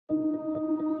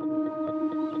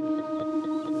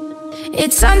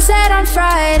It's sunset on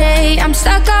Friday, I'm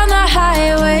stuck on the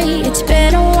highway. It's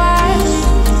been a while.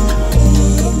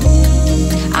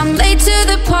 I'm late to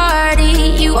the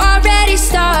party, you already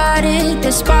started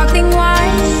the sparkling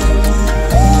wine.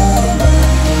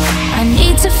 I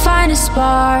need to find a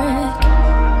spark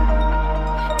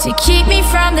to keep me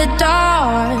from the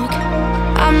dark.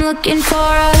 I'm looking for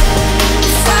a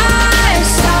fire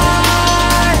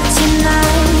star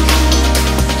tonight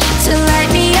to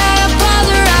light me up all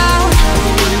around.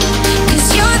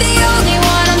 'Cause you're the only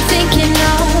one I'm thinking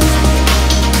of.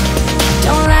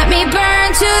 Don't let me burn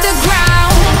to the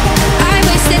ground. I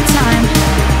wasted time,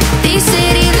 these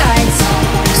city lights,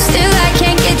 still I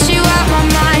can't get you out my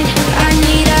mind. I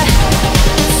need a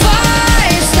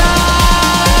fire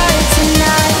star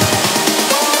tonight.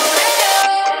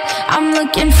 I'm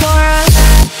looking for a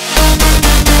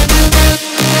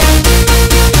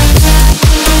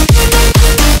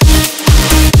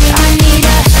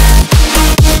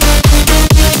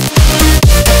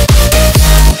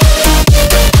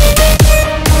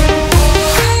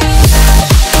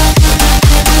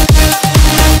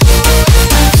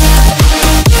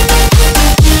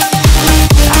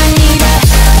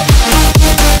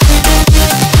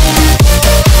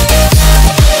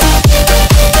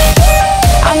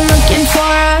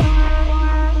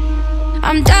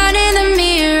I'm down in the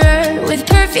mirror with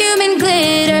perfume and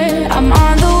glitter. I'm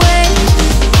on the way.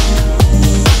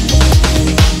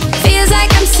 Feels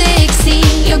like I'm 60,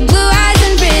 your blue eyes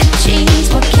and ripped jeans.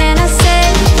 What can I say?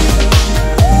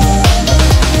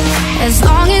 As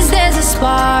long as there's a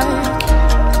spark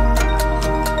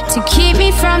to keep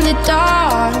me from the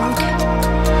dark.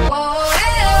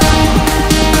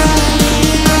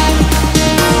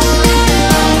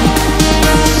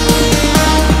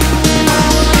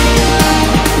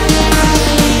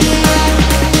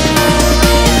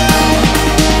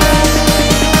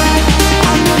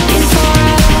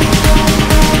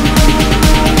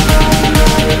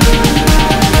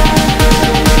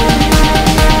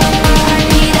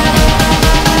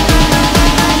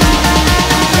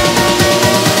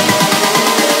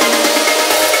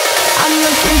 I'm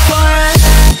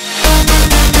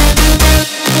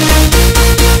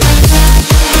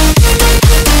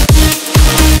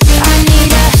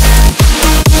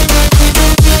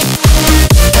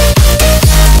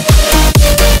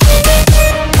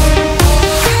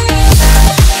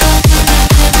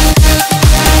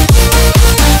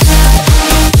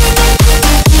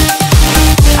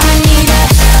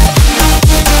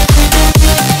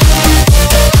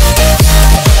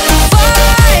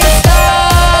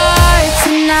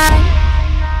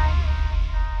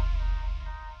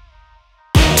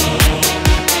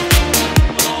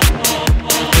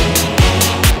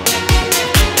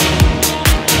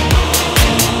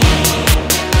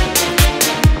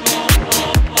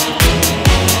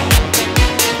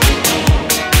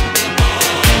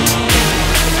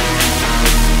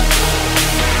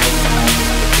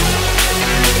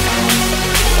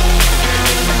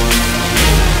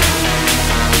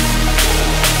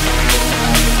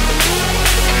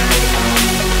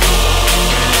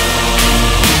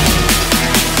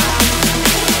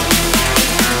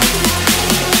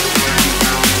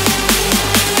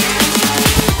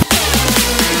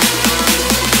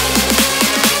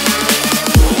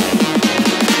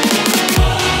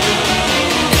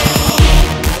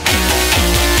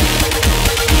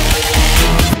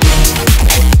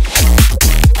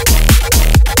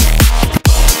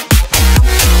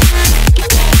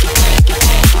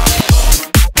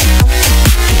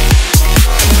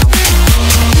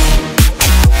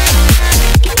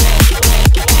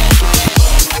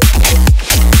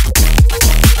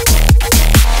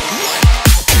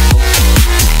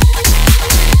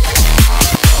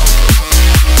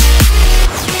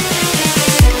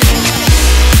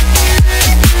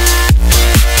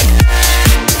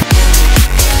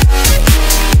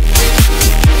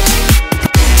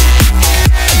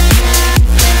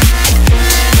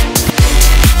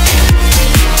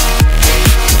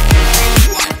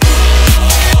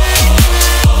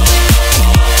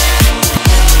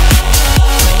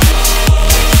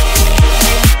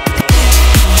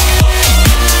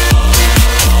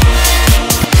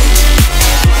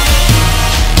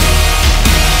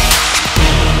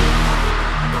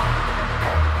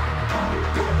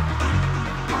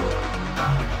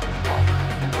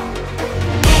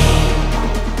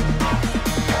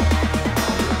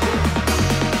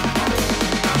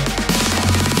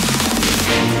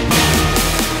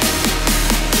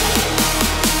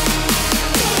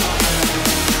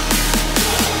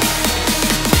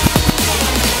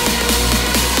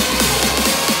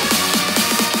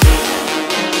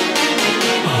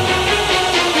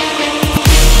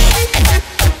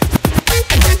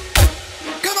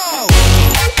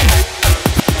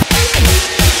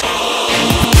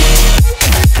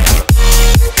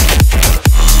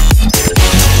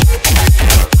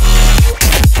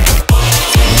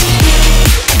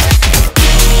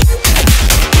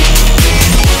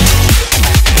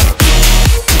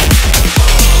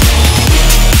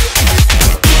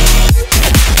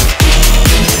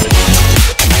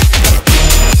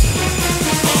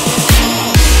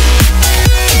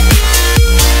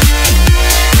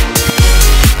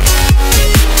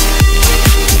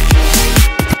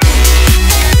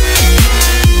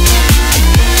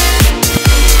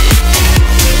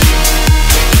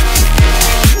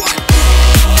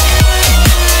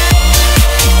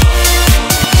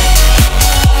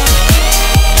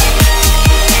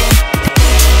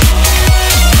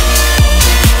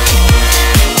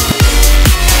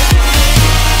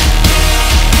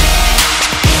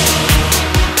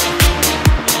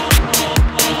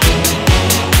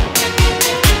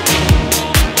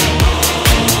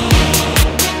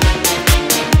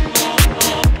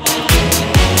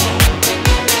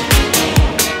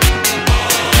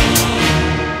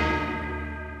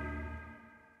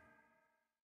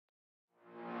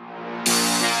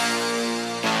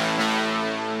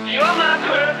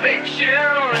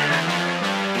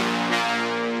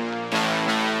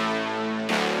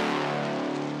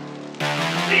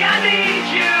See, I need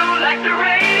you like the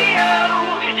rain.